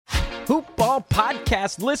Hoopball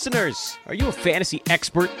podcast listeners. Are you a fantasy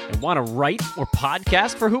expert and want to write or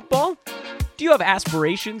podcast for Hoopball? Do you have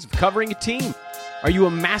aspirations of covering a team? Are you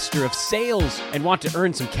a master of sales and want to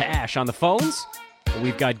earn some cash on the phones? Well,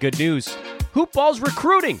 we've got good news. Hoopball's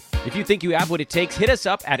recruiting. If you think you have what it takes, hit us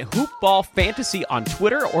up at Hoopball Fantasy on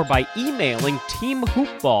Twitter or by emailing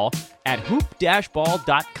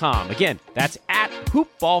teamhoopball@hoop-ball.com. Again, that's at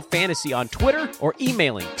Hoopball Fantasy on Twitter or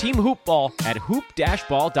emailing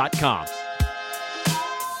teamhoopball@hoop-ball.com.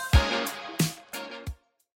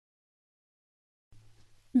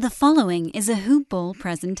 The following is a Hoopball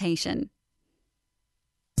presentation.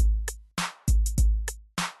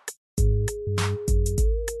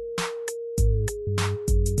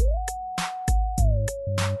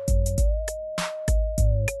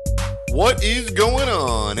 What is going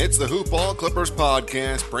on? It's the Hoopball Clippers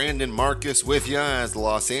podcast. Brandon Marcus with you as the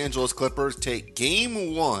Los Angeles Clippers take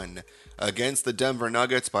Game 1 against the Denver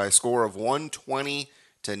Nuggets by a score of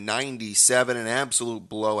 120-97. An absolute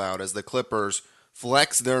blowout as the Clippers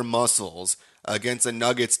flex their muscles against a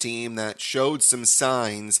Nuggets team that showed some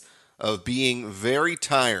signs of being very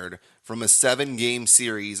tired from a 7-game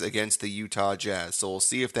series against the Utah Jazz. So we'll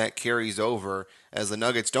see if that carries over as the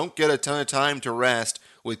Nuggets don't get a ton of time to rest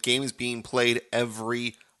with games being played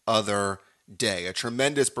every other day. A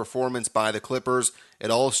tremendous performance by the Clippers.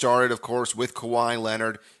 It all started, of course, with Kawhi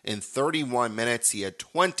Leonard. In 31 minutes, he had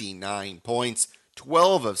 29 points,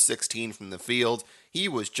 12 of 16 from the field. He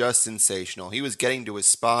was just sensational. He was getting to his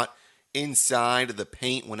spot inside the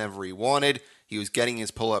paint whenever he wanted. He was getting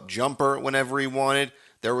his pull-up jumper whenever he wanted.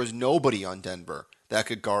 There was nobody on Denver that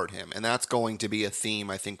could guard him. And that's going to be a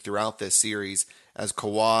theme, I think, throughout this series as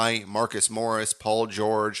Kawhi, Marcus Morris, Paul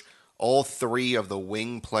George, all three of the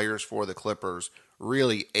wing players for the Clippers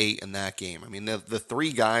really ate in that game. I mean, the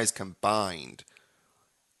three guys combined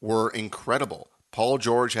were incredible. Paul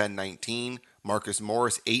George had 19, Marcus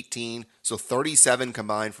Morris 18, so 37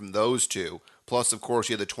 combined from those two. Plus, of course,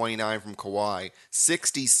 you had the 29 from Kawhi.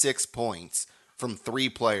 66 points from three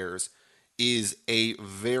players is a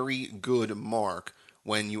very good mark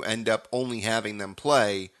when you end up only having them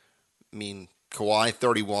play. I mean, Kawhi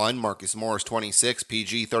 31, Marcus Morris 26,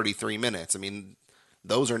 PG 33 minutes. I mean,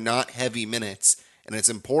 those are not heavy minutes, and it's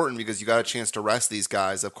important because you got a chance to rest these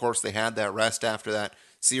guys. Of course, they had that rest after that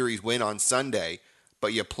series win on Sunday,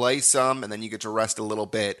 but you play some and then you get to rest a little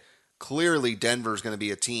bit. Clearly, Denver's going to be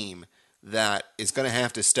a team that is going to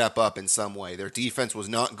have to step up in some way. Their defense was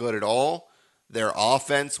not good at all. Their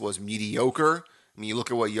offense was mediocre. I mean, you look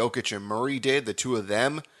at what Jokic and Murray did. The two of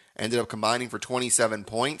them ended up combining for 27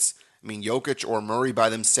 points. I mean, Jokic or Murray by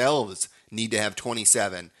themselves need to have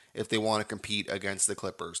 27 if they want to compete against the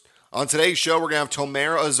Clippers. On today's show, we're going to have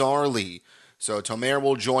Tomer Azarly. So Tomer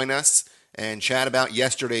will join us and chat about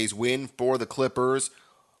yesterday's win for the Clippers.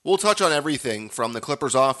 We'll touch on everything from the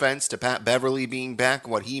Clippers offense to Pat Beverly being back,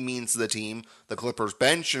 what he means to the team, the Clippers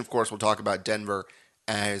bench, and of course we'll talk about Denver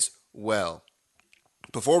as well.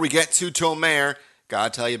 Before we get to Tomer, gotta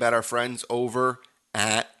tell you about our friends over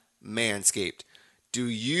at Manscaped. Do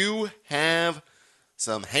you have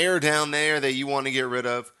some hair down there that you want to get rid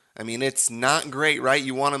of? I mean, it's not great, right?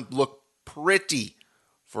 You want to look pretty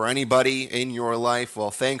for anybody in your life.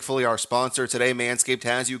 Well, thankfully, our sponsor today, Manscaped,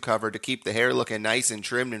 has you covered to keep the hair looking nice and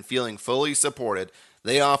trimmed and feeling fully supported.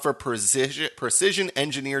 They offer precision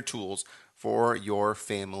engineered tools for your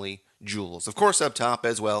family jewels. Of course, up top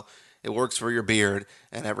as well, it works for your beard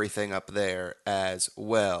and everything up there as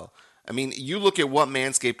well. I mean, you look at what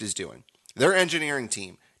Manscaped is doing. Their engineering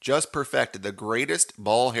team just perfected the greatest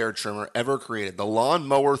ball hair trimmer ever created, the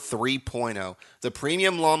Lawnmower 3.0. The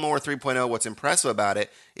premium Lawnmower 3.0, what's impressive about it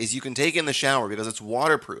is you can take it in the shower because it's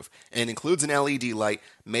waterproof and includes an LED light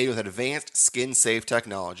made with advanced skin-safe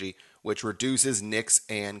technology, which reduces nicks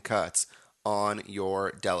and cuts on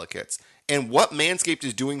your delicates. And what Manscaped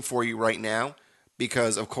is doing for you right now,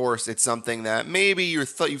 because, of course, it's something that maybe you've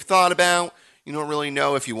thought about, you don't really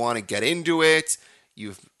know if you want to get into it,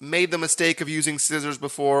 you've made the mistake of using scissors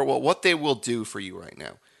before. Well, what they will do for you right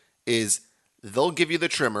now is they'll give you the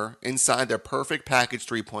trimmer inside their Perfect Package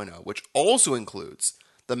 3.0, which also includes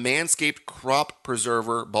the Manscaped Crop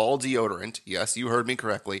Preserver Ball Deodorant, yes, you heard me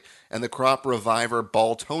correctly, and the Crop Reviver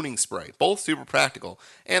Ball Toning Spray. Both super practical,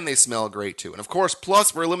 and they smell great too. And of course,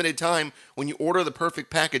 plus for a limited time, when you order the Perfect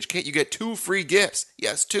Package kit, you get 2 free gifts.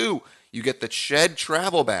 Yes, 2. You get the Shed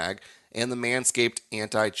Travel Bag and the Manscaped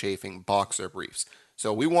Anti-Chafing Boxer Briefs.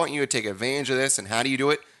 So we want you to take advantage of this, and how do you do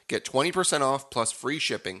it? Get 20% off plus free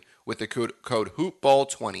shipping with the code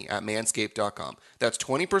HoopBall20 at manscaped.com. That's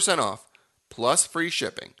 20% off plus free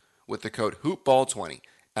shipping with the code HoopBall20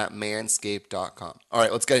 at manscaped.com. All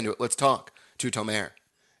right, let's get into it. Let's talk to Tomer.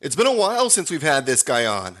 It's been a while since we've had this guy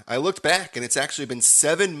on. I looked back, and it's actually been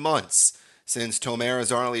 7 months since Tomer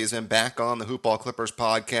Azarly has been back on the Hoopball Clippers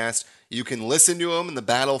podcast. You can listen to him in the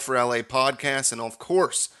Battle for LA podcast, and of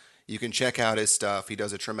course, you can check out his stuff. He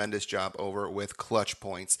does a tremendous job over with Clutch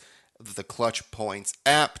Points, the Clutch Points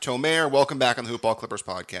app. Tomer, welcome back on the Hoopball Clippers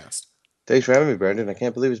podcast. Thanks for having me, Brandon. I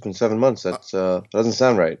can't believe it's been 7 months. That doesn't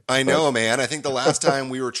sound right. I know, man. I think the last time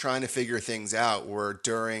we were trying to figure things out were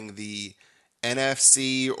during the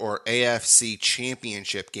NFC or AFC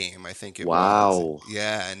championship game, I think it was.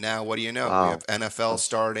 Yeah, and now what do you know? Wow. We have NFL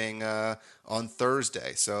starting on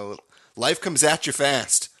Thursday. So life comes at you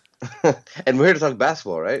fast. And we're here to talk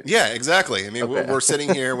basketball, right? Yeah, exactly. I mean, Okay. we're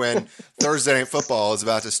sitting here when Thursday Night Football is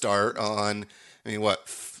about to start on,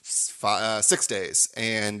 6 days,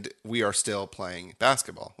 and we are still playing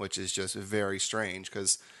basketball, which is just very strange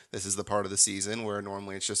because this is the part of the season where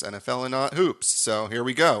normally it's just NFL and not hoops. So here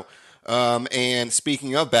we go. And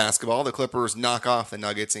speaking of basketball, the Clippers knock off the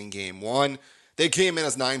Nuggets in Game 1. They came in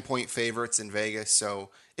as 9-point favorites in Vegas, so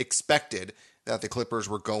expected that the Clippers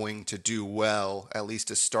were going to do well, at least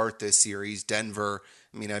to start this series. Denver,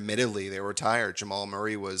 admittedly, they were tired. Jamal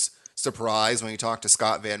Murray was surprised when he talked to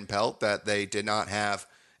Scott Van Pelt that they did not have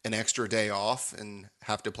an extra day off and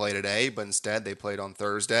have to play today, but instead they played on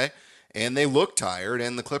Thursday. And they looked tired,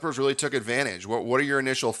 and the Clippers really took advantage. What are your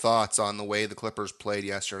initial thoughts on the way the Clippers played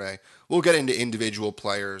yesterday? We'll get into individual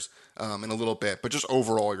players in a little bit, but just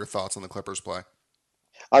overall your thoughts on the Clippers play.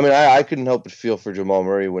 I couldn't help but feel for Jamal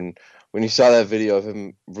Murray when you saw that video of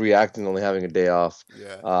him reacting, only having a day off.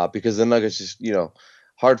 Yeah. Because the Nuggets just,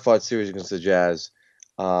 hard-fought series against the Jazz.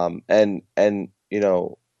 And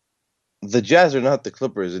the Jazz are not the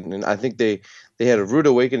Clippers, and I think they had a rude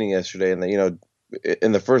awakening yesterday. And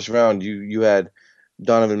in the first round, you had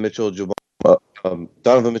Donovan Mitchell,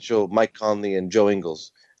 Mike Conley, and Joe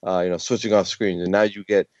Ingles, switching off screens, and now you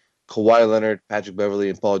get Kawhi Leonard, Patrick Beverley,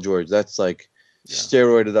 and Paul George. That's like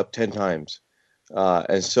steroided up 10 times,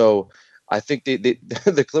 and so I think they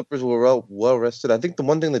the Clippers were well rested. I think the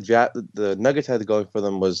one thing the Nuggets had going for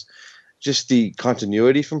them was just the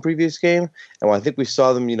continuity from previous game. And when I think we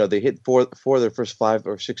saw them, they hit four of their first 5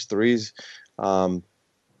 or 6 threes.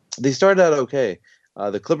 They started out okay.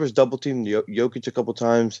 The Clippers double-teamed Jokic a couple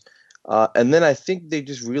times. And then I think they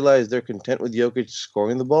just realized they're content with Jokic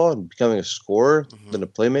scoring the ball and becoming a scorer than a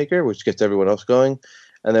playmaker, which gets everyone else going.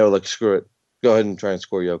 And they were like, screw it. Go ahead and try and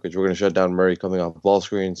score Jokic. We're going to shut down Murray coming off ball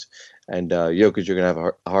screens. And Jokic, you're going to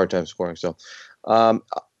have a hard time scoring. So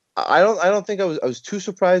I don't think I was too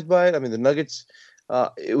surprised by it. I mean, the Nuggets,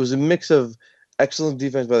 it was a mix of excellent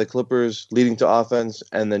defense by the Clippers leading to offense,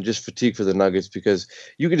 and then just fatigue for the Nuggets, because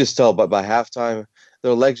you could just tell by halftime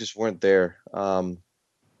their legs just weren't there.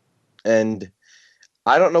 And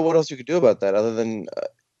I don't know what else you could do about that other than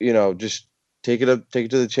just take it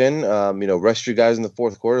to the chin. Rest your guys in the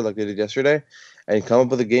fourth quarter like they did yesterday, and come up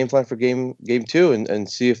with a game plan for game 2 and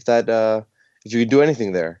see if you can do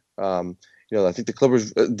anything there. I think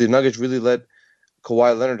the Nuggets really let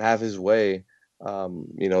Kawhi Leonard have his way.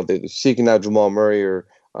 They're seeking out Jamal Murray, or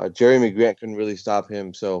Jeremy Grant couldn't really stop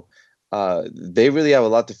him. So they really have a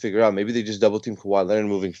lot to figure out. Maybe they just double team Kawhi Leonard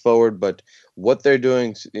moving forward, but what they're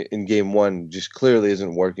doing in Game 1 just clearly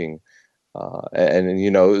isn't working.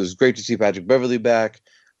 It was great to see Patrick Beverley back.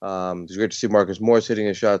 It was great to see Marcus Morris hitting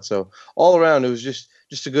a shot. So all around, it was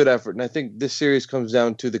just a good effort. And I think this series comes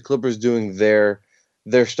down to the Clippers doing their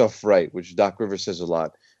stuff right, which Doc Rivers says a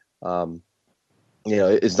lot.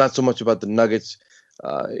 It's not so much about the Nuggets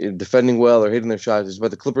defending well or hitting their shots. It's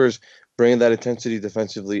about the Clippers bringing that intensity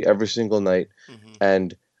defensively every single night,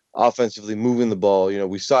 and offensively moving the ball.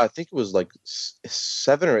 We saw, I think it was like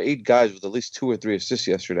 7 or 8 guys with at least 2 or 3 assists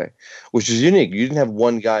yesterday, which is unique. You didn't have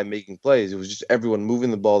one guy making plays. It was just everyone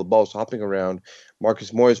moving the ball. The ball was hopping around.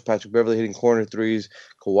 Marcus Morris, Patrick Beverley hitting corner threes,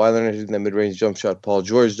 Kawhi Leonard hitting that mid-range jump shot, Paul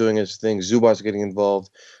George doing his thing, Zubac getting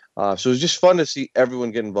involved. So it was just fun to see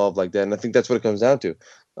everyone get involved like that, and I think that's what it comes down to.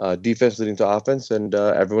 Defense leading to offense, and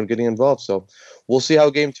everyone getting involved. So we'll see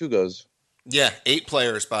how Game 2 goes. Yeah, 8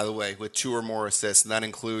 players, by the way, with 2 or more assists, and that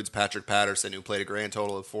includes Patrick Patterson, who played a grand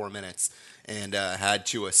total of 4 minutes and had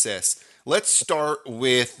 2 assists. Let's start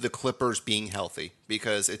with the Clippers being healthy,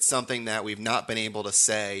 because it's something that we've not been able to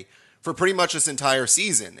say for pretty much this entire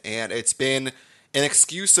season, and it's been an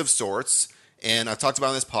excuse of sorts. And I've talked about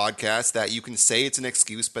on this podcast that you can say it's an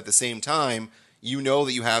excuse, but at the same time, you know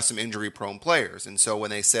that you have some injury-prone players. And so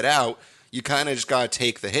when they sit out, you kind of just got to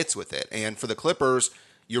take the hits with it. And for the Clippers,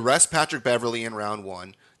 you rest Patrick Beverley in round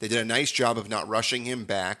 1. They did a nice job of not rushing him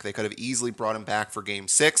back. They could have easily brought him back for Game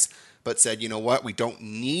 6, but said, you know what, we don't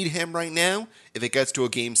need him right now. If it gets to a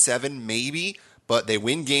Game 7, maybe. but they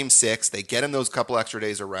win game 6. They get him those couple extra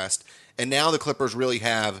days of rest. And now the Clippers really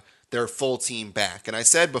have their full team back. And I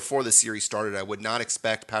said before the series started, I would not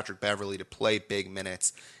expect Patrick Beverley to play big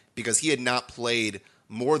minutes because he had not played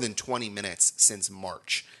more than 20 minutes since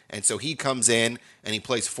March. And so he comes in and he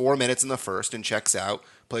plays 4 minutes in the first and checks out,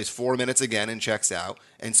 plays 4 minutes again and checks out.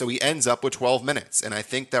 And so he ends up with 12 minutes. And I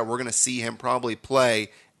think that we're going to see him probably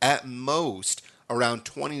play at most around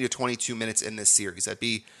 20 to 22 minutes in this series. I'd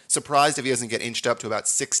be surprised if he doesn't get inched up to about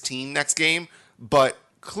 16 next game, but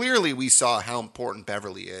clearly we saw how important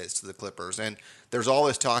Beverley is to the Clippers, and there's all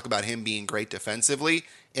this talk about him being great defensively,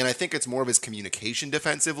 and I think it's more of his communication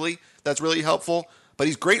defensively that's really helpful, but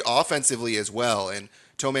he's great offensively as well, and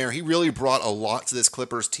Tomer, he really brought a lot to this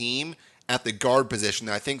Clippers team at the guard position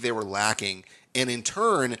that I think they were lacking, and in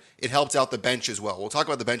turn, it helped out the bench as well. We'll talk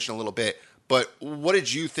about the bench in a little bit, but what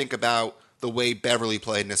did you think about the way Beverley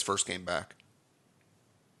played in his first game back?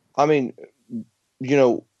 I mean,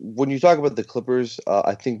 when you talk about the Clippers,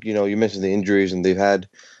 I think, you mentioned the injuries, and they've had,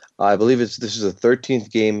 I believe this is the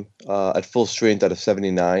 13th game at full strength out of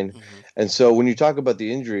 79. Mm-hmm. And so when you talk about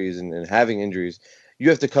the injuries and having injuries, you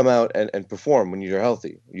have to come out and perform when you're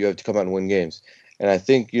healthy. You have to come out and win games. And I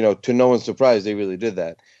think, to no one's surprise, they really did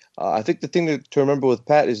that. I think the thing to remember with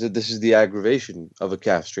Pat is that this is the aggravation of a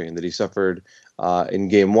calf strain that he suffered in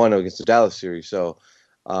game 1 against the Dallas series. So,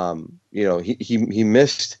 he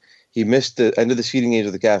missed the end of the seeding age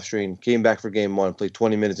of the calf strain, came back for game 1, played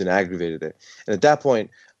 20 minutes and aggravated it. And at that point,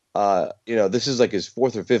 this is like his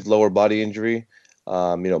 4th or 5th lower body injury,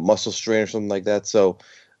 muscle strain or something like that. So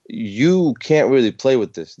you can't really play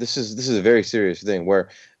with this. This is a very serious thing where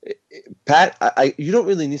Pat, you don't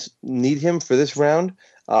really need him for this round.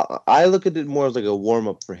 I look at it more as like a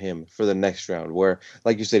warm-up for him for the next round where,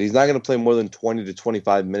 like you said, he's not going to play more than 20 to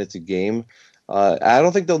 25 minutes a game. I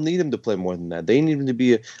don't think they'll need him to play more than that. They need him to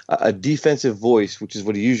be a defensive voice, which is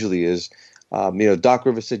what he usually is. Doc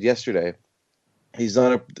Rivers said yesterday,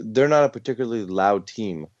 they're not a particularly loud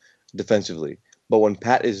team defensively. But when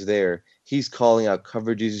Pat is there, he's calling out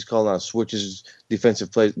coverages, he's calling out switches,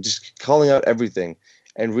 defensive plays, just calling out everything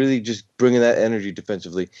and really just bringing that energy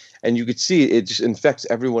defensively. And you could see it just infects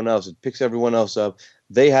everyone else. It picks everyone else up.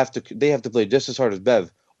 They have to play just as hard as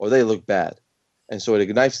Bev or they look bad. And so it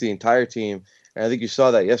ignites the entire team. And I think you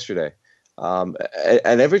saw that yesterday. And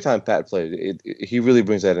every time Pat plays, he really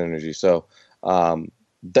brings that energy. So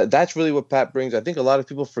that's really what Pat brings. I think a lot of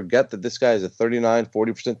people forget that this guy is a 39,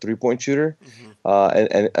 40% three-point shooter.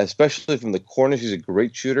 Mm-hmm. And especially from the corners, he's a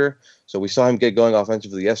great shooter. So we saw him get going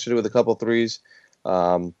offensively yesterday with a couple threes.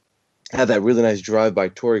 Had that really nice drive by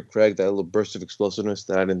Torrey Craig, that little burst of explosiveness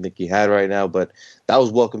that I didn't think he had right now. But that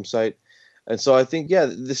was welcome sight. And so I think,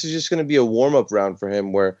 this is just going to be a warm-up round for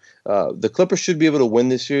him where the Clippers should be able to win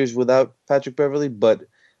this series without Patrick Beverley, but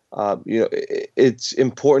it's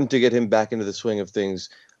important to get him back into the swing of things,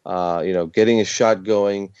 getting his shot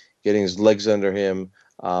going, getting his legs under him,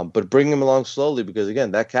 but bring him along slowly because,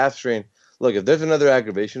 again, that calf strain, look, if there's another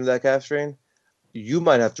aggravation of that calf strain, you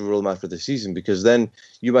might have to rule him out for the season because then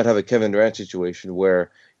you might have a Kevin Durant situation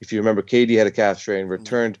where, if you remember, KD had a calf strain,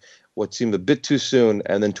 returned what seemed a bit too soon,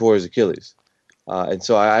 and then tore his Achilles. And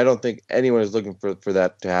so I don't think anyone is looking for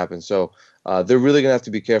that to happen. So they're really going to have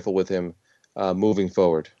to be careful with him moving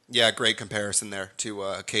forward. Yeah, great comparison there to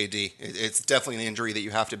KD. It's definitely an injury that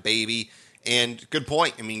you have to baby. And good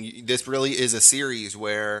point. I mean, this really is a series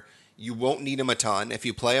where you won't need him a ton. If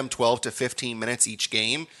you play him 12 to 15 minutes each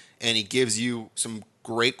game and he gives you some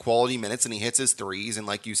great quality minutes and he hits his threes, and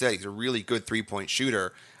like you said, he's a really good three-point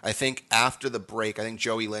shooter. I think after the break, I think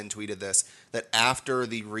Joey Lynn tweeted this, that after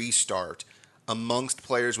the restart, amongst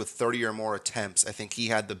players with 30 or more attempts, I think he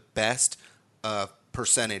had the best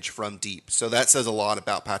percentage from deep. So that says a lot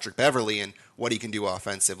about Patrick Beverley and what he can do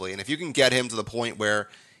offensively. And if you can get him to the point where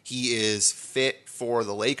he is fit for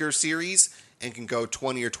the Lakers series and can go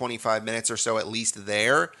 20 or 25 minutes or so at least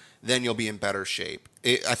there, then you'll be in better shape.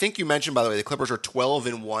 I think you mentioned, by the way, the Clippers are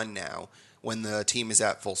 12-1 now when the team is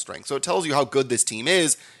at full strength. So it tells you how good this team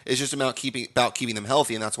is. It's just about keeping them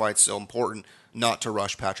healthy, and that's why it's so important not to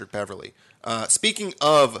rush Patrick Beverley. Speaking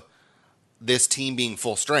of this team being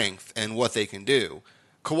full strength and what they can do,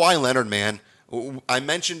 Kawhi Leonard, man, I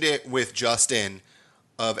mentioned it with Justin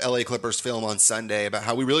of LA Clippers Film on Sunday about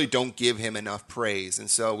how we really don't give him enough praise. And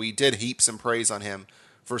so we did heap some praise on him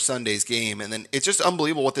for Sunday's game. And then it's just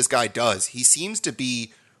unbelievable what this guy does. He seems to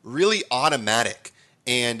be really automatic.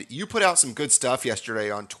 And you put out some good stuff yesterday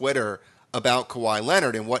on Twitter about Kawhi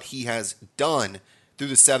Leonard and what he has done through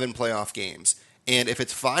the 7 playoff games. And if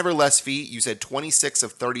it's 5 or less feet, you said 26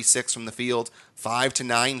 of 36 from the field, 5 to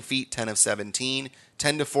 9 feet, 10 of 17,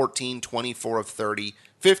 10 to 14, 24 of 30,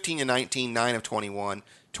 15 to 19, 9 of 21.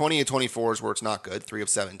 20 to 24 is where it's not good, 3 of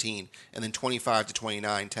 17. And then 25 to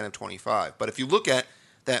 29, 10 of 25. But if you look at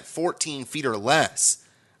that 14 feet or less,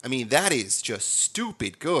 I mean, that is just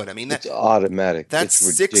stupid good. I mean, It's automatic. that's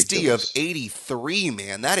It's 60 of ridiculous. 83,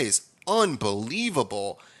 man. That is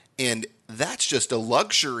unbelievable. And that's just a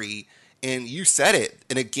luxury. And you said it,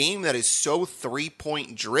 in a game that is so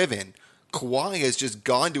three-point driven, Kawhi has just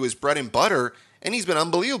gone to his bread and butter, and he's been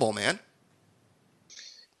unbelievable, man.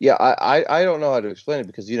 Yeah, I don't know how to explain it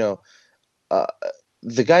because uh,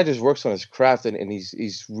 the guy just works on his craft and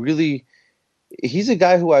he's a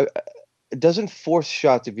guy who I doesn't force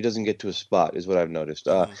shots if he doesn't get to a spot is what I've noticed.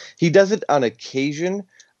 He does it on occasion,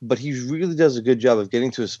 but he really does a good job of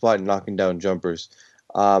getting to a spot and knocking down jumpers.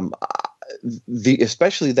 Um,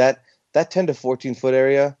 especially that 10 to 14 foot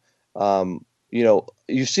area.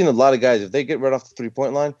 You've seen a lot of guys, if they get right off the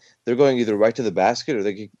 3-point line, they're going either right to the basket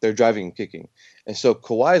or they're driving and kicking. And so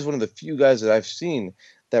Kawhi is one of the few guys that I've seen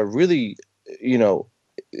that really,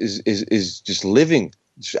 is just living,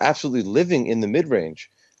 just absolutely living in the mid range.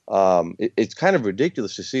 It's kind of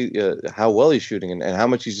ridiculous to see how well he's shooting and how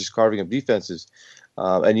much he's just carving up defenses.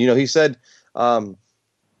 He said,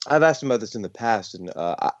 I've asked him about this in the past, and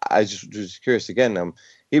I just was curious again.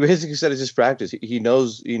 He basically said it's just practice. He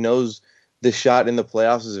knows this shot in the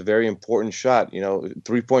playoffs is a very important shot.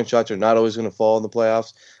 3-point shots are not always going to fall in the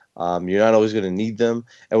playoffs. You're not always going to need them.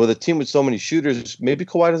 And with a team with so many shooters, maybe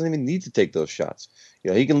Kawhi doesn't even need to take those shots.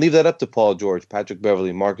 He can leave that up to Paul George, Patrick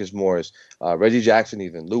Beverly, Marcus Morris, Reggie Jackson,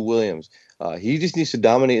 even Lou Williams. He just needs to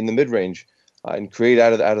dominate in the mid range and create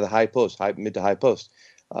out of the high post, mid to high post.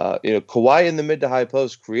 Kawhi in the mid to high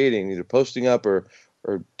post, creating either posting up or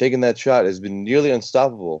taking that shot has been nearly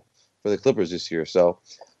unstoppable for the Clippers this year. So,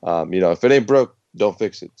 if it ain't broke, don't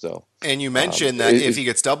fix it. So, and you mentioned that if he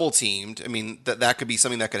gets double teamed, I mean that could be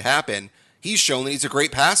something that could happen. He's shown that he's a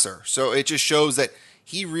great passer, so it just shows that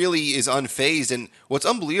he really is unfazed. And what's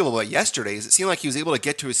unbelievable about yesterday is it seemed like he was able to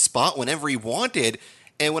get to his spot whenever he wanted.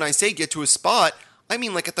 And when I say get to his spot, I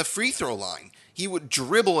mean like at the free throw line. He would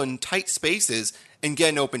dribble in tight spaces and get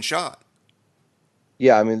an open shot.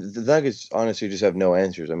 Yeah, I mean, the Nuggets honestly just have no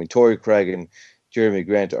answers. I mean, Torrey Craig and Jeremy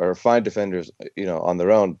Grant are fine defenders, on their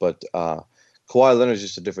own, but Kawhi Leonard's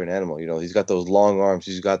just a different animal. He's got those long arms.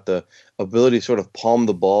 He's got the ability to sort of palm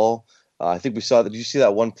the ball. I think we saw that. Did you see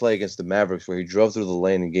that one play against the Mavericks where he drove through the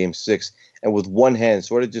lane in Game 6 and with one hand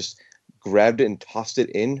sort of just grabbed it and tossed it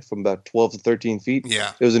in from about 12 to 13 feet?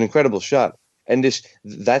 Yeah, it was an incredible shot. And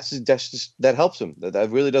that helps him. That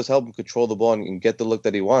really does help him control the ball and get the look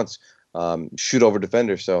that he wants. Shoot over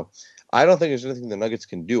defenders. So I don't think there's anything the Nuggets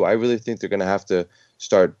can do. I really think they're going to have to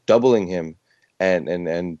start doubling him,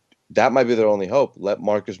 and that might be their only hope. Let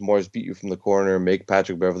Marcus Morris beat you from the corner. Make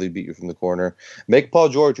Patrick Beverly beat you from the corner. Make Paul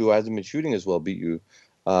George, who hasn't been shooting as well, beat you,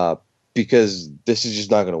 because this is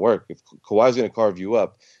just not going to work. If Kawhi's going to carve you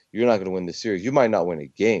up, you're not going to win this series. You might not win a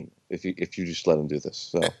game if you just let him do this.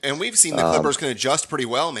 So, and we've seen the Clippers can adjust pretty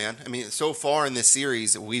well, man. I mean, so far in this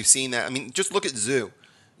series, we've seen that. I mean, just look at Zoo.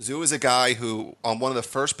 Zoo is a guy who, on one of the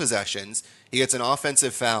first possessions, he gets an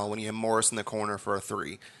offensive foul when you have Morris in the corner for a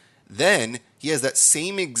 3. Then he has that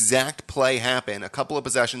same exact play happen a couple of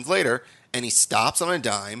possessions later, and he stops on a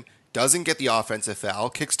dime, doesn't get the offensive foul,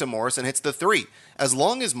 kicks to Morris, and hits the 3. As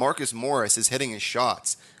long as Marcus Morris is hitting his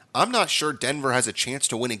shots, I'm not sure Denver has a chance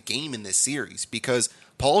to win a game in this series because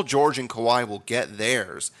Paul George and Kawhi will get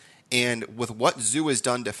theirs. And with what Zoo has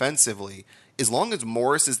done defensively, as long as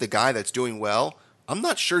Morris is the guy that's doing well, I'm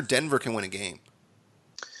not sure Denver can win a game.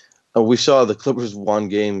 We saw the Clippers won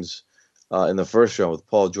games in the first round with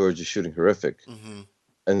Paul George just shooting horrific. Mm-hmm.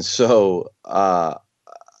 And so, honestly,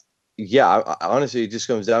 it just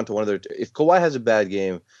comes down to one of their. If Kawhi has a bad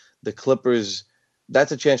game, the Clippers,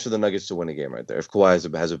 that's a chance for the Nuggets to win a game right there. If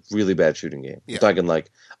Kawhi has a really bad shooting game, yeah. I'm talking like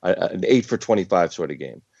an 8 for 25 sort of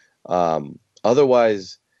game.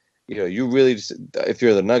 Otherwise, you really just, if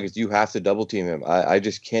you're the Nuggets, you have to double team him. I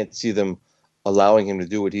just can't see them allowing him to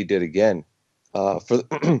do what he did again. For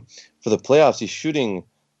for the playoffs, he's shooting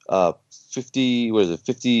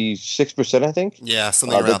 56%, I think. Yeah,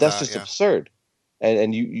 something around that's just yeah. absurd.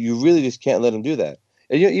 And you really just can't let him do that.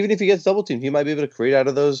 And even if he gets double teamed, he might be able to create out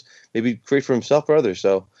of those, maybe create for himself or others.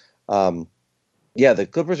 So, the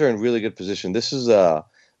Clippers are in really good position. This is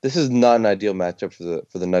not an ideal matchup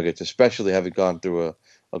for the Nuggets, especially having gone through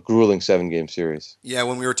a grueling 7-game series. Yeah,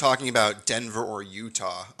 when we were talking about Denver or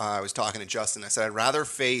Utah, I was talking to Justin. I said I'd rather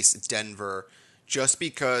face Denver just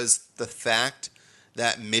because the fact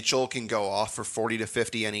that Mitchell can go off for 40 to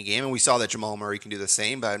 50 any game, and we saw that Jamal Murray can do the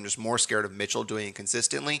same, but I'm just more scared of Mitchell doing it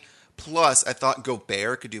consistently. Plus, I thought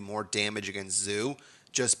Gobert could do more damage against Zoo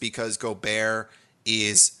just because Gobert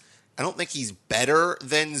is I don't think he's better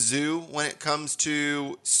than Zoo when it comes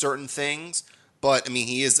to certain things, but I mean,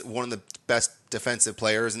 he is one of the best defensive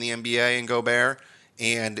players in the NBA in Gobert,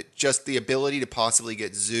 and just the ability to possibly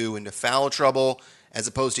get Zoo into foul trouble as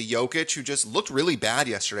opposed to Jokic, who just looked really bad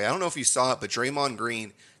yesterday. I don't know if you saw it, but Draymond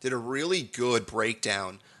Green did a really good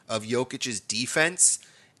breakdown of Jokic's defense,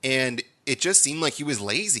 and it just seemed like he was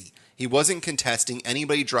lazy. He wasn't contesting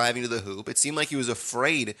anybody driving to the hoop. It seemed like he was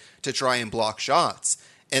afraid to try and block shots.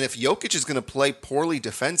 And if Jokic is going to play poorly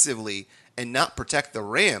defensively and not protect the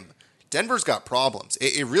rim, Denver's got problems.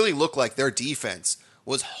 It really looked like their defense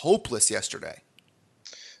was hopeless yesterday.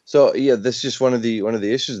 So yeah, this is just one of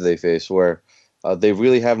the issues they face, where they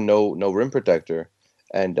really have no rim protector.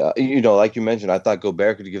 And like you mentioned, I thought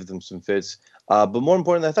Gobert could give them some fits. But more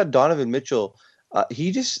importantly, I thought Donovan Mitchell,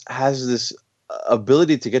 he just has this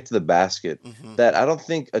ability to get to the basket that I don't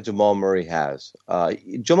think a Jamal Murray has.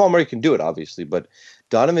 Jamal Murray can do it, obviously, but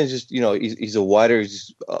Donovan's just, he's a wider,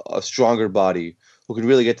 he's a stronger body who can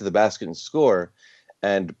really get to the basket and score.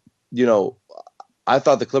 And, I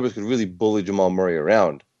thought the Clippers could really bully Jamal Murray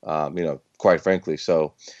around, quite frankly.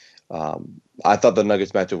 So I thought the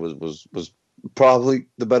Nuggets matchup was probably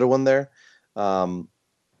the better one there.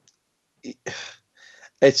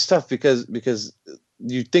 It's tough because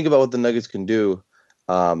you think about what the Nuggets can do,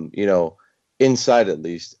 inside at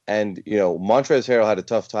least. And, Montrezl Harrell had a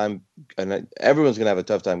tough time, and everyone's going to have a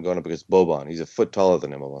tough time going up against Boban. He's a foot taller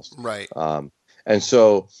than him almost. Right. And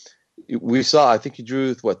so we saw, I think he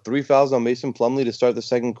drew, 3 fouls on Mason Plumlee to start the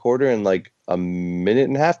second quarter in like a minute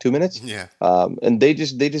and a half, 2 minutes. Yeah. And they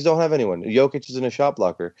just don't have anyone. Jokic isn't a shot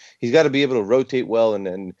blocker. He's got to be able to rotate well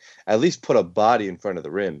and at least put a body in front of the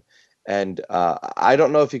rim. And I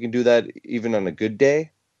don't know if he can do that even on a good day,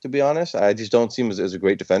 to be honest. I just don't see him as a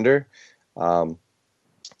great defender.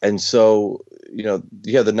 And so,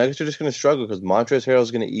 the Nuggets are just going to struggle because Montrezl Harrell is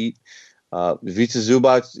going to eat. Ivica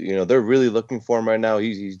Zubac, they're really looking for him right now.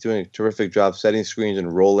 He's doing a terrific job setting screens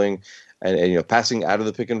and rolling and passing out of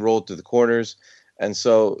the pick and roll to the corners. And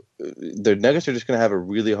so the Nuggets are just going to have a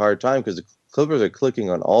really hard time because the Clippers are clicking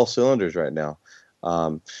on all cylinders right now.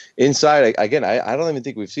 Inside, again, I don't even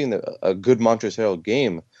think we've seen a good Montrezl Harrell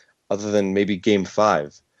game other than maybe Game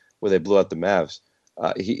 5 where they blew out the Mavs.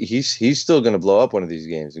 He's still going to blow up one of these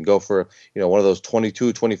games and go for one of those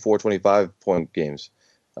 22, 24, 25 point games.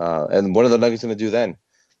 And what are the Nuggets going to do then?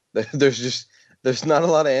 There's not a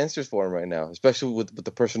lot of answers for him right now, especially with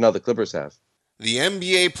the personnel the Clippers have. The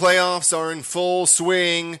NBA playoffs are in full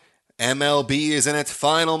swing. MLB is in its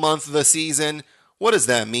final month of the season. What does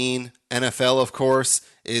that mean? NFL, of course,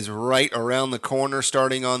 is right around the corner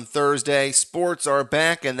starting on Thursday. Sports are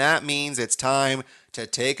back, and that means it's time to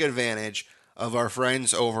take advantage of our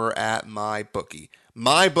friends over at MyBookie.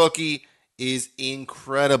 MyBookie is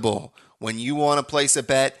incredible. When you want to place a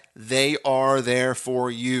bet, they are there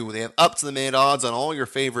for you. They have up-to-the-minute odds on all your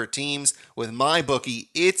favorite teams. With MyBookie,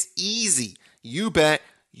 it's easy. You bet,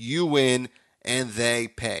 you win, and they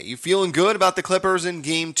pay. You feeling good about the Clippers in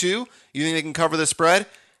Game 2? You think they can cover the spread?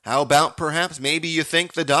 How about perhaps maybe you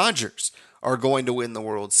think the Dodgers are going to win the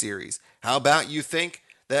World Series? How about you think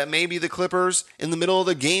that maybe the Clippers in the middle of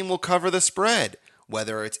the game will cover the spread?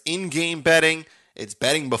 Whether it's in-game betting, it's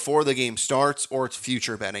betting before the game starts, or it's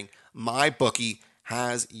future betting, MyBookie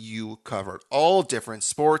has you covered. All different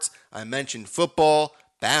sports. I mentioned football,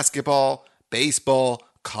 basketball, baseball,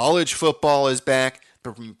 college football is back.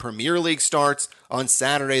 Premier League starts on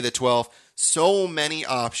Saturday the 12th. So many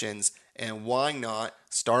options, and why not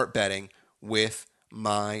start betting with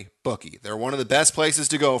MyBookie? They're one of the best places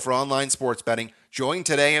to go for online sports betting. Join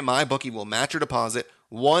today and MyBookie will match your deposit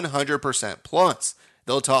 100%. Plus,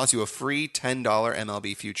 they'll toss you a free $10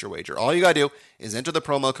 MLB future wager. All you got to do is enter the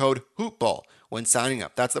promo code HOOPBALL when signing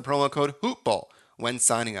up. That's the promo code HOOPBALL when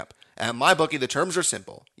signing up. At MyBookie, the terms are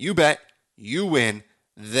simple. You bet, you win,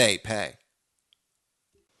 they pay.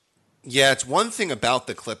 Yeah, it's one thing about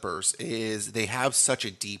the Clippers is they have such a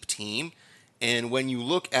deep team. And when you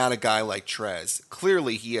look at a guy like Trez,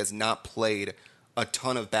 clearly he has not played a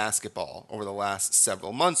ton of basketball over the last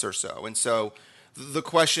several months or so. And so the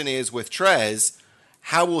question is with Trez,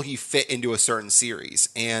 how will he fit into a certain series?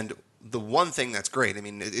 And the one thing that's great, I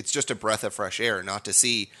mean, it's just a breath of fresh air not to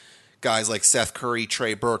see guys like Seth Curry,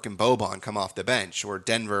 Trey Burke, and Boban come off the bench. Or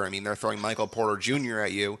Denver, I mean, they're throwing Michael Porter Jr.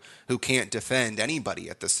 at you who can't defend anybody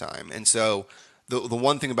at this time. And so the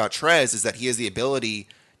one thing about Trez is that he has the ability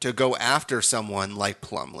to go after someone like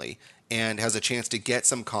Plumlee and has a chance to get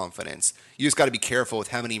some confidence. You just got to be careful with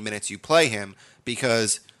how many minutes you play him,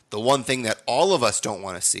 because the one thing that all of us don't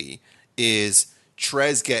want to see is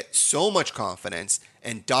Trez get so much confidence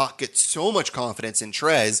And Doc gets so much confidence in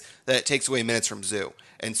Trez that it takes away minutes from Zoo.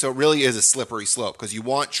 And so it really is a slippery slope because you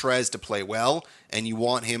want Trez to play well and you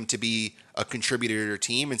want him to be a contributor to your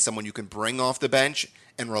team and someone you can bring off the bench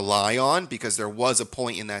and rely on, because there was a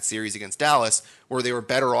point in that series against Dallas where they were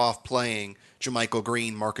better off playing JaMychal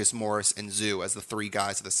Green, Marcus Morris, and Zoo as the three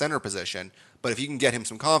guys at the center position. But if you can get him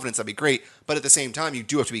some confidence, that'd be great. But at the same time, you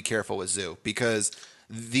do have to be careful with Zoo because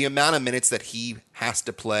the amount of minutes that he has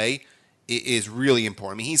to play is really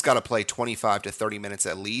important. I mean, he's got to play 25 to 30 minutes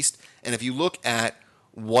at least. And if you look at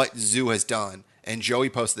what Zoo has done, and Joey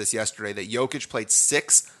posted this yesterday, that Jokic played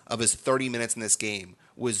 6 of his 30 minutes in this game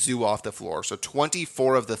with Zoo off the floor. So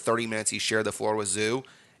 24 of the 30 minutes he shared the floor with Zoo,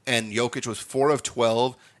 and Jokic was 4 of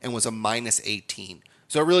 12 and was a minus 18.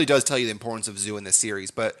 So it really does tell you the importance of Zoo in this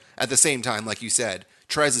series. But at the same time, like you said,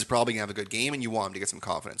 Trez is probably going to have a good game, and you want him to get some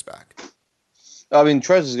confidence back. I mean,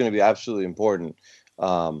 Trez is going to be absolutely important.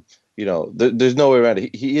 There's no way around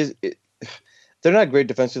it. He is. They're not great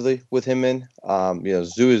defensively with him in.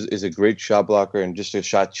 Zoo is a great shot blocker and just a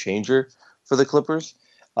shot changer for the Clippers.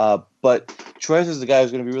 But Trez is the guy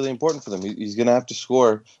who's going to be really important for them. He's going to have to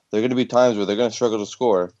score. There are going to be times where they're going to struggle to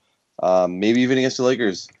score, maybe even against the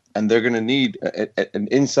Lakers. And they're going to need an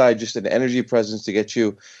inside, just an energy presence to get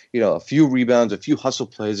you, a few rebounds, a few hustle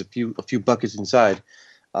plays, a few buckets inside.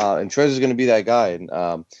 And Trez is going to be that guy. And,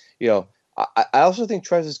 I also think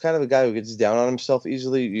Trez is kind of a guy who gets down on himself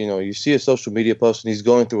easily. You see a social media post, and he's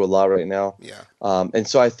going through a lot right now. Yeah. And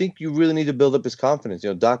so I think you really need to build up his confidence.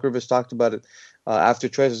 Doc Rivers talked about it after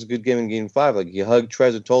Trez's good game in Game 5. Like, he hugged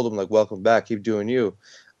Trez and told him, like, welcome back, keep doing you.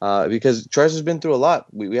 Because Trez has been through a lot.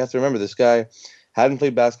 We have to remember, this guy hadn't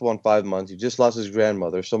played basketball in 5 months. He just lost his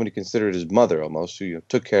grandmother. Somebody considered his mother almost, who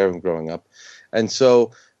took care of him growing up. And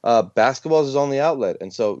so basketball is his only outlet.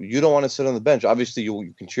 And so you don't want to sit on the bench. Obviously,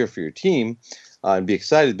 you can cheer for your team and be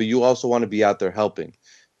excited, but you also want to be out there helping.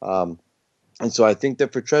 And so I think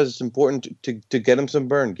that for Trez, it's important to get him some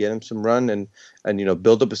burn, get him some run, and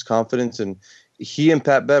build up his confidence. And he and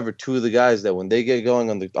Pat Bev are two of the guys that when they get going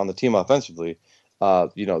on the team offensively,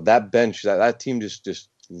 that bench, that team just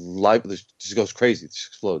goes crazy, it just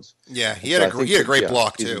explodes. Yeah, he had a great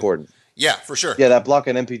block too. Important. Yeah, for sure. Yeah, that block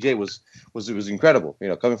on MPJ was incredible.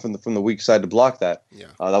 Coming from the weak side to block that. Yeah,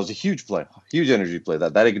 that was a huge play, huge energy play.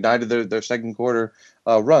 That ignited their second quarter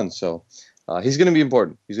run. So he's going to be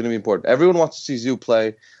important. Everyone wants to see Zoo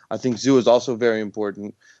play. I think Zoo is also very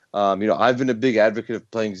important. I've been a big advocate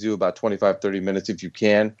of playing Zoo about 25, 30 minutes if you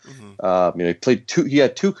can. Mm-hmm. He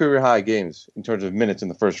had 2 career high games in terms of minutes in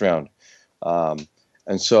the first round.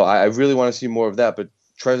 And so I really want to see more of that. But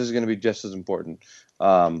Trez is going to be just as important,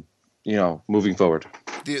 moving forward.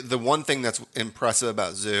 The one thing that's impressive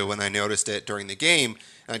about Zoo, and I noticed it during the game,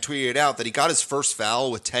 and I tweeted it out, that he got his first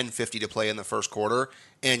foul with 10:50 to play in the first quarter,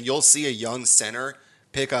 and you'll see a young center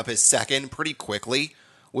pick up his second pretty quickly.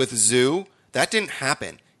 With Zoo, that didn't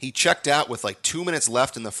happen. He checked out with like 2 minutes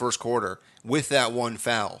left in the first quarter with that one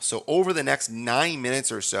foul. So over the next 9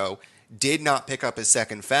 minutes or so, did not pick up his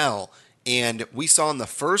second foul. And we saw in the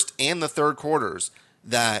first and the third quarters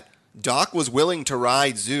that Doc was willing to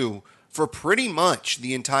ride Zoo for pretty much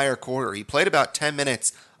the entire quarter. He played about 10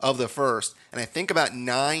 minutes of the first, and I think about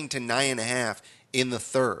 9 to 9.5 in the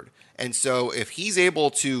third. And so if he's able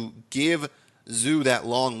to give Zoo that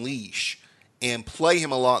long leash and play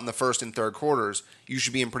him a lot in the first and third quarters, you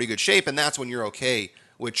should be in pretty good shape, and that's when you're okay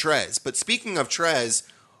with Trez. But speaking of Trez,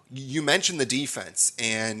 you mentioned the defense,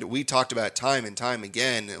 and we talked about time and time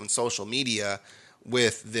again on social media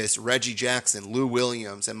with this Reggie Jackson, Lou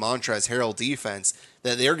Williams, and Montrezl Harrell defense,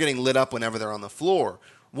 that they're getting lit up whenever they're on the floor.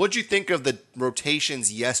 What'd you think of the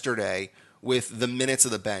rotations yesterday with the minutes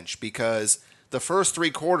of the bench? Because the first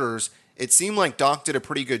 3 quarters, it seemed like Doc did a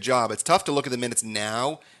pretty good job. It's tough to look at the minutes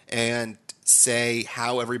now and say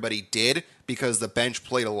how everybody did because the bench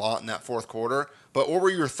played a lot in that fourth quarter. But what were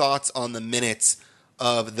your thoughts on the minutes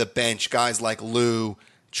of the bench, guys like Lou,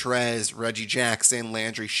 Trez, Reggie Jackson,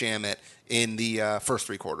 Landry Shamet in the first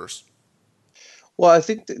 3 quarters? Well, I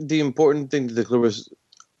think the important thing that the Clippers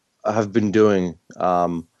have been doing,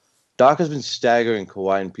 Doc has been staggering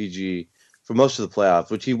Kawhi and PG for most of the playoffs,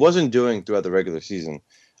 which he wasn't doing throughout the regular season.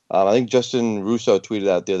 I think Justin Russo tweeted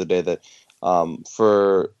out the other day that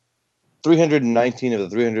for 319 of the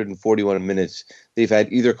 341 minutes, they've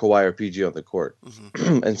had either Kawhi or PG on the court.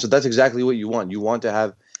 Mm-hmm. And so that's exactly what you want. You want to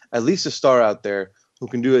have at least a star out there who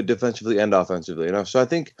can do it defensively and offensively. So I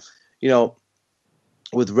think,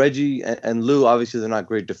 with Reggie and Lou, obviously they're not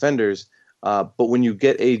great defenders, but when you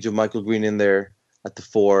get a JaMychal Green in there at the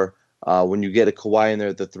 4, when you get a Kawhi in there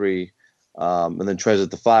at the 3, and then Trez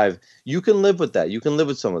at the 5, you can live with that. You can live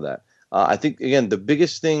with some of that. I think, again, the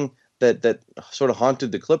biggest thing that sort of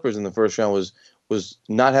haunted the Clippers in the first round was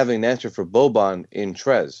not having an answer for Boban in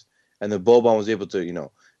Trez, and then Boban was able to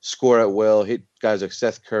score at will, hit guys like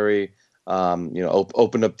Seth Curry,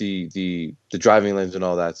 open up the driving lanes and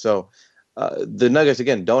all that. So the Nuggets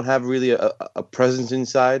again don't have really a presence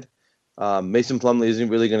inside. Mason Plumlee isn't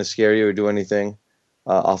really going to scare you or do anything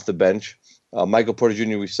off the bench. Michael Porter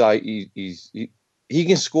Jr. we saw he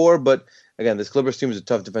can score, but again, this Clippers team is a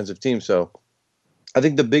tough defensive team. So I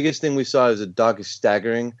think the biggest thing we saw is that Doc is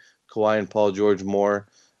staggering Kawhi and Paul George more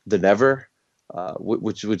than ever,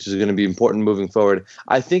 which is going to be important moving forward.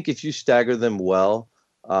 I think if you stagger them well,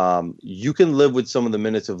 you can live with some of the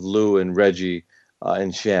minutes of Lou and Reggie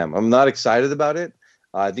and Sham. I'm not excited about it.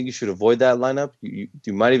 I think you should avoid that lineup.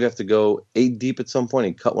 You might even have to go 8 deep at some point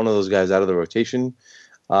and cut one of those guys out of the rotation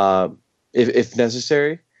if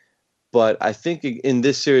necessary. But I think in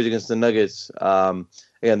this series against the Nuggets,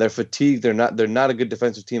 again, they're fatigued. They're not a good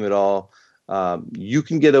defensive team at all. You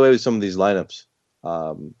can get away with some of these lineups.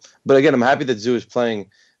 But again, I'm happy that Zoo is playing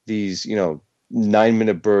these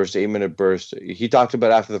 9-minute bursts, 8-minute bursts. He talked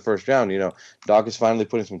about after the first round, Doc is finally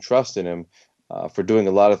putting some trust in him for doing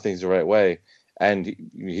a lot of things the right way. And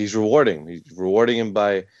he's rewarding him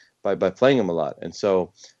by playing him a lot. And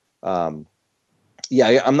so,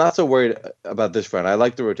 I'm not so worried about this round. I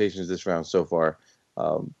like the rotations this round so far.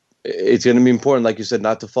 It's going to be important, like you said,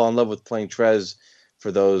 not to fall in love with playing Trez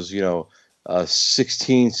for those,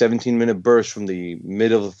 16, 17-minute bursts from the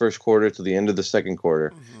mid of the first quarter to the end of the second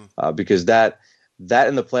quarter, because that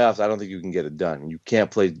in the playoffs, I don't think you can get it done. You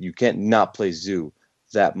can't not play Zoo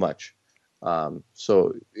that much.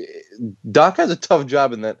 So Doc has a tough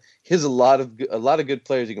job in that he has a lot of good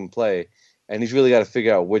players he can play, and he's really got to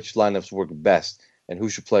figure out which lineups work best and who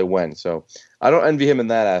should play when. So I don't envy him in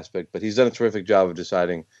that aspect, but he's done a terrific job of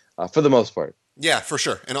deciding for the most part. Yeah, for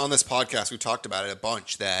sure. And on this podcast, we talked about it a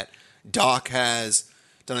bunch, that Doc has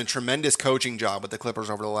done a tremendous coaching job with the Clippers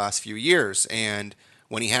over the last few years. And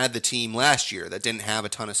when he had the team last year that didn't have a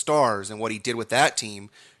ton of stars, and what he did with that team,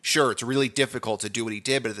 sure, it's really difficult to do what he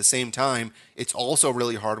did, but at the same time, it's also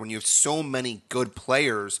really hard when you have so many good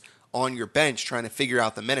players on your bench trying to figure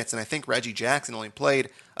out the minutes. And I think Reggie Jackson only played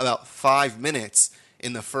about 5 minutes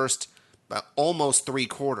in the first almost 3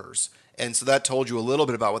 quarters. And so that told you a little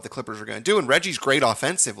bit about what the Clippers are going to do. And Reggie's great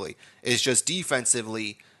offensively. It's just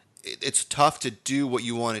defensively, it's tough to do what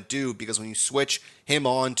you want to do, because when you switch him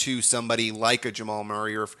on to somebody like a Jamal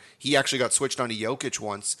Murray, or if he actually got switched on to Jokic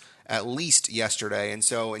once, at least yesterday, and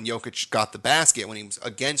Jokic got the basket when he was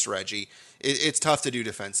against Reggie, it's tough to do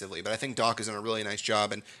defensively. But I think Doc has done a really nice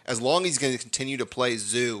job, and as long as he's going to continue to play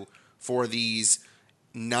Zoo for these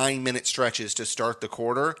 9-minute stretches to start the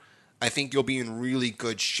quarter, I think you'll be in really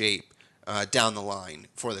good shape down the line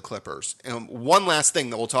for the Clippers. And one last thing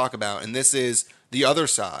that we'll talk about, and this is the other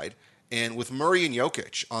side, and with Murray and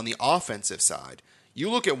Jokic on the offensive side, you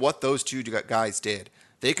look at what those two guys did.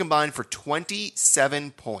 They combined for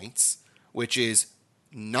 27 points, which is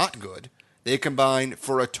not good. They combined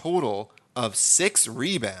for a total of 6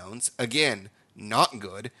 rebounds, again, not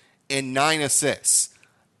good, and 9 assists.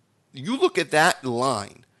 You look at that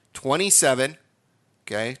line, 27,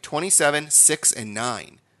 6, and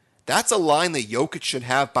 9. That's a line that Jokic should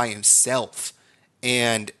have by himself.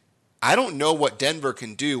 And I don't know what Denver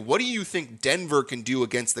can do. What do you think Denver can do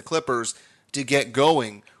against the Clippers to get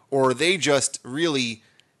going? Or are they just really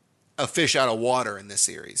a fish out of water in this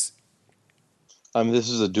series? This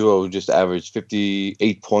is a duo who just averaged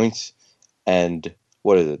 58 points and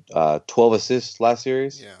 12 assists last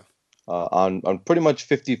series. Yeah. On pretty much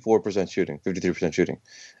 54% shooting, 53% shooting.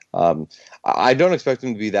 I don't expect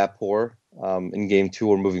them to be that poor in game 2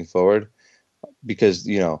 or moving forward, because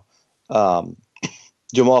Jamal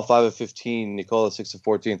 5 of 15, Nikola 6 of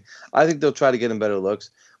 14. I think they'll try to get him better looks.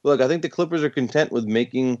 But look, I think the Clippers are content with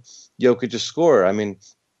making Jokic a scorer. I mean,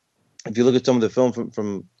 if you look at some of the film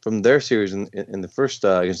from their series in the first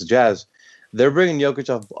against the Jazz, they're bringing Jokic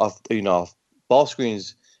off ball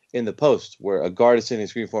screens in the post, where a guard is sitting in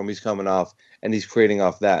screen for him, he's coming off, and he's creating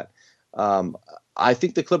off that. I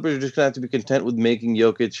think the Clippers are just going to have to be content with making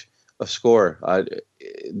Jokic a scorer.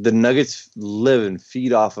 The Nuggets live and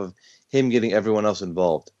feed off of him getting everyone else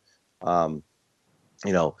involved.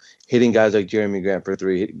 Hitting guys like Jeremy Grant for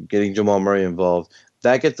 3, getting Jamal Murray involved,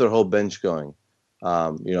 that gets their whole bench going.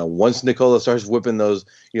 Once Nikola starts whipping those,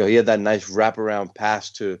 he had that nice wraparound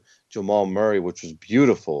pass to Jamal Murray, which was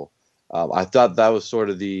beautiful. I thought that was sort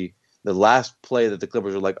of the last play that the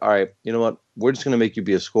Clippers were like, all right, you know what? We're just going to make you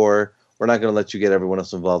be a scorer. We're not going to let you get everyone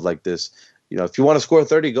else involved like this. If you want to score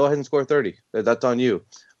 30, go ahead and score 30. That's on you.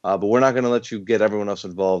 but we're not going to let you get everyone else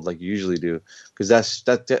involved like you usually do, because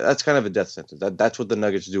that's kind of a death sentence. That's what the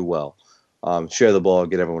Nuggets do well: share the ball,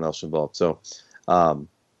 get everyone else involved. So,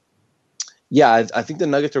 yeah, I think the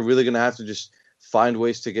Nuggets are really going to have to just find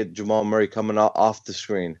ways to get Jamal Murray coming off the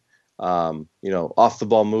screen, off the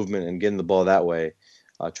ball movement and getting the ball that way.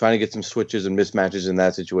 Trying to get some switches and mismatches in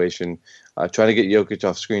that situation. Trying to get Jokic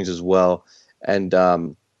off screens as well, and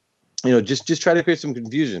just try to create some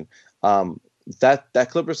confusion. That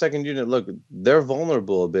Clippers second unit, look, they're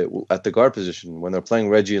vulnerable a bit at the guard position when they're playing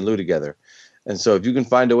Reggie and Lou together. And so if you can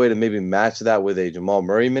find a way to maybe match that with a Jamal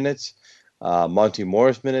Murray minutes, Monty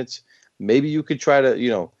Morris minutes, maybe you could try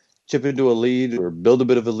to, chip into a lead or build a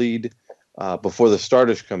bit of a lead before the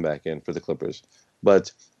starters come back in for the Clippers.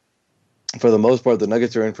 But for the most part, the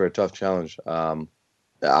Nuggets are in for a tough challenge. I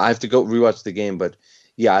have to go rewatch the game, but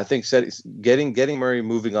yeah, I think getting Murray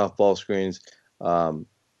moving off ball screens, and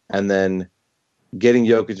then getting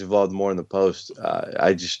Jokic involved more in the post.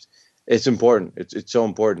 It's important. It's so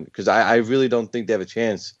important because I really don't think they have a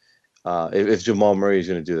chance if Jamal Murray is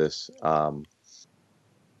going to do this. I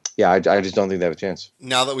just don't think they have a chance.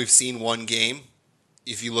 Now that we've seen one game,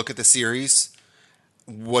 if you look at the series,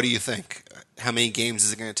 what do you think? How many games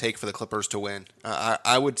is it going to take for the Clippers to win?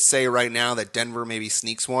 I would say right now that Denver maybe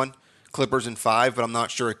sneaks one, Clippers in 5, but I'm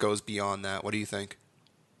not sure it goes beyond that. What do you think?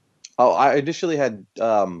 Oh, I initially had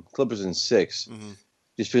Clippers in 6,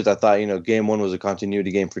 just because I thought, game 1 was a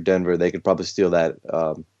continuity game for Denver. They could probably steal that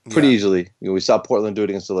pretty easily. We saw Portland do it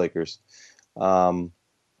against the Lakers. Right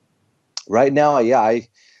now, I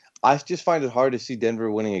just find it hard to see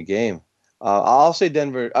Denver winning a game. I'll say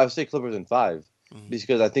Clippers in 5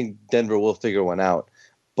 because I think Denver will figure one out.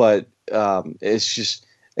 But it's just,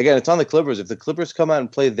 again, it's on the Clippers. If the Clippers come out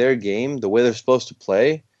and play their game the way they're supposed to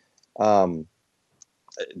play,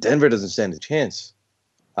 Denver doesn't stand a chance.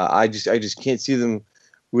 I just can't see them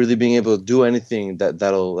really being able to do anything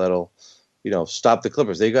that'll stop the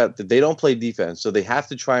Clippers. They don't play defense, so they have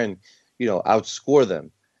to try and outscore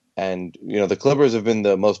them. And the Clippers have been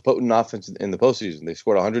the most potent offense in the postseason. They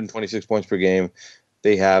scored 126 points per game.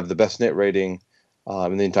 They have the best net rating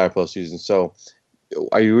in the entire postseason. So,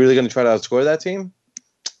 are you really going to try to outscore that team?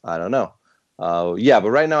 I don't know.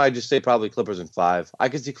 But right now I just say probably Clippers in 5. I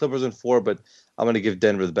could see Clippers in 4, but I'm going to give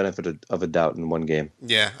Denver the benefit of a doubt in one game.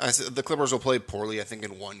 Yeah, the Clippers will play poorly, I think,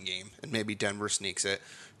 in one game, and maybe Denver sneaks it.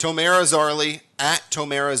 Tomer Azarly, at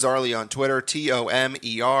Tomer Azarly on Twitter,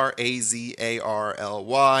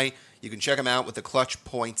 TOMERAZARLY. You can check him out with the Clutch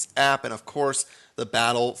Points app, and of course, the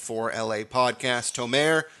Battle for LA podcast.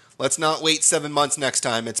 Tomer, let's not wait 7 months next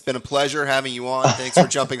time. It's been a pleasure having you on. Thanks for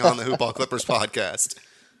jumping on the Hoop Ball Clippers podcast.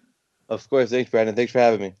 Of course. Thanks, Brandon. Thanks for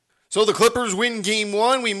having me. So the Clippers win Game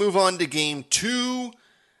 1. We move on to Game 2.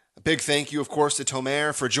 A big thank you, of course, to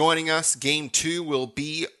Tomer for joining us. Game 2 will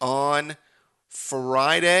be on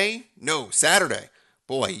Saturday.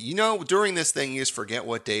 Boy, during this thing, you just forget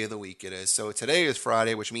what day of the week it is. So today is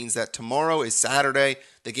Friday, which means that tomorrow is Saturday.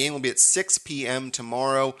 The game will be at 6 p.m.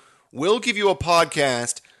 tomorrow. We'll give you a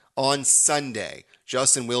podcast on Sunday.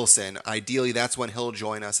 Justin Wilson, ideally that's when he'll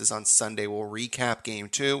join us, is on Sunday. We'll recap Game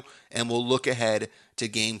 2, and we'll look ahead to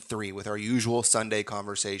Game 3 with our usual Sunday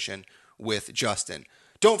conversation with Justin.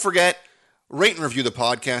 Don't forget, rate and review the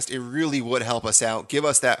podcast. It really would help us out. Give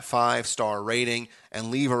us that 5-star rating and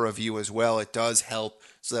leave a review as well. It does help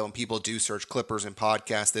so that when people do search Clippers and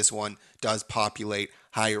podcasts, this one does populate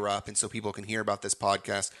higher up, and so people can hear about this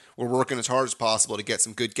podcast. We're working as hard as possible to get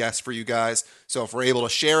some good guests for you guys. So if we're able to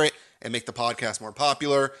share it and make the podcast more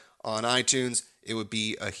popular on iTunes, it would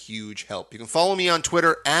be a huge help. You can follow me on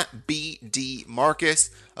Twitter at BDMarcus.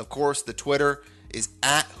 Of course, the Twitter is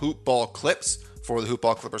at HoopBallClips for the Hoop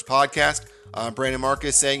Ball Clippers podcast. I'm Brandon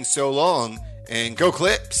Marcus saying so long, and go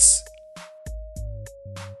Clips!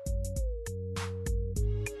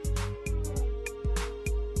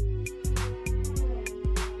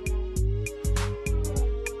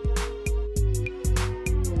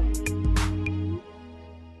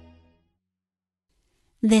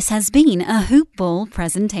 This has been a Hoop Ball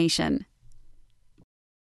presentation.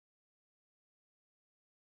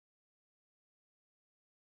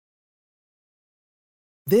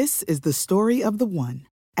 This is the story of the one.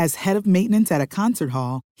 As head of maintenance at a concert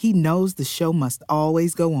hall, he knows the show must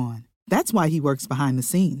always go on. That's why he works behind the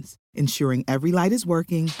scenes, ensuring every light is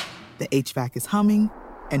working, the HVAC is humming,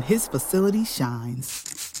 and his facility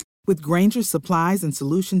shines. With Grainger's supplies and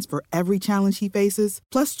solutions for every challenge he faces,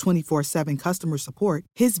 plus 24/7 customer support,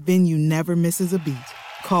 his venue never misses a beat.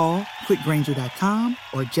 Call quickgrainger.com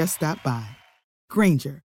or just stop by.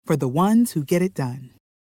 Grainger, for the ones who get it done.